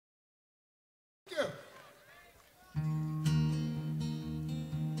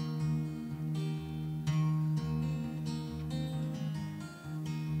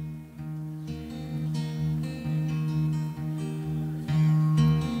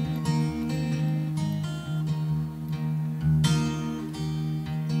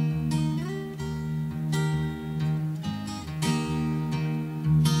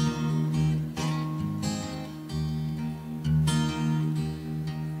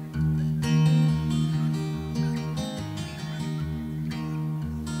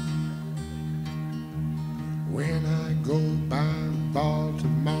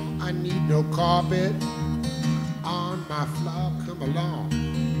carpet on my floor. Come along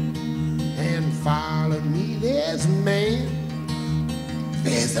and follow me. There's a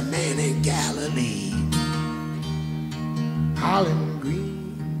man in Galilee, Holland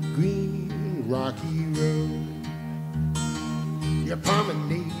green, rocky road. You're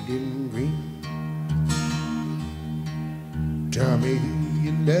promenading green. Tell me who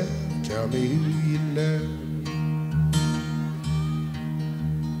you love, tell me who you love.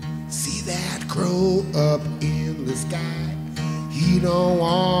 See that crow up in the sky? He don't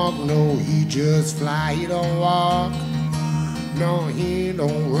walk, no, he just fly. He don't walk, no, he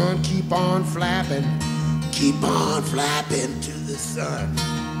don't run. Keep on flapping to the sun.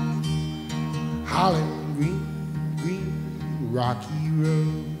 Holland green, rocky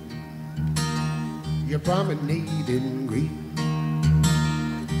road. You're promenading green.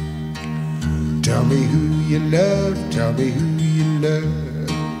 Tell me who you love, tell me who you love.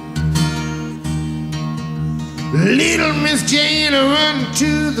 Little Miss Jane, run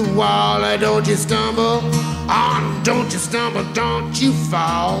to the wall. Don't you stumble on, don't you stumble, don't you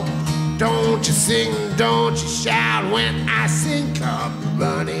fall. Don't you sing, don't you shout when I sing. Come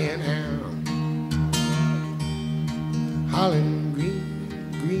running out. Holland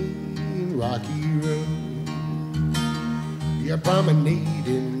green, rocky road. You're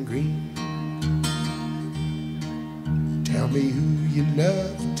promenading green. Tell me who you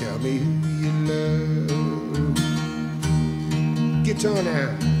love, tell me who you love. Guitar now.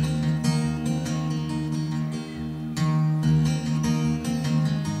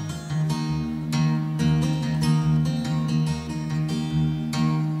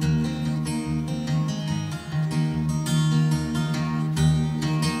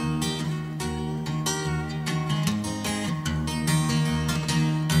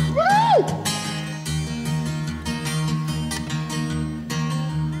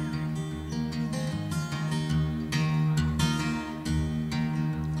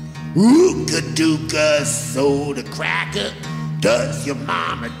 Ooka-dooka soda cracker. Does your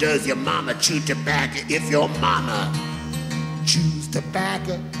mama chew tobacco? If your mama chews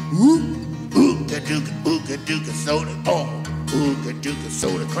tobacco, ooka-dooka soda, oh, ooka-dooka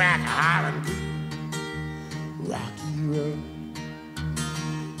soda cracker, Holland green, rocky road.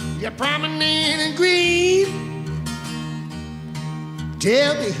 You're promenading green.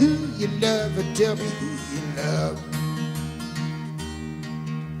 Tell me who you love, or tell me who you love.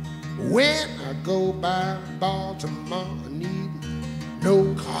 When I go by Baltimore, I need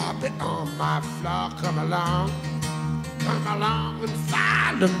no carpet on my floor. Come along and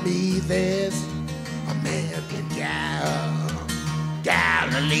follow me. There's a man in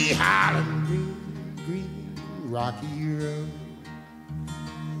Galilee, Holland green, rocky road.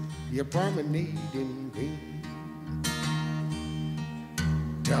 You're promenading green.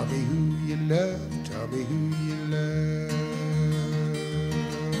 Tell me who you love, tell me who you love.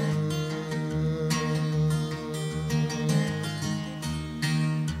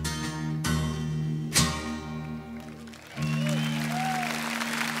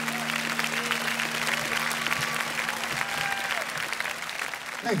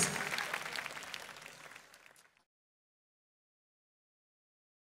 Thanks.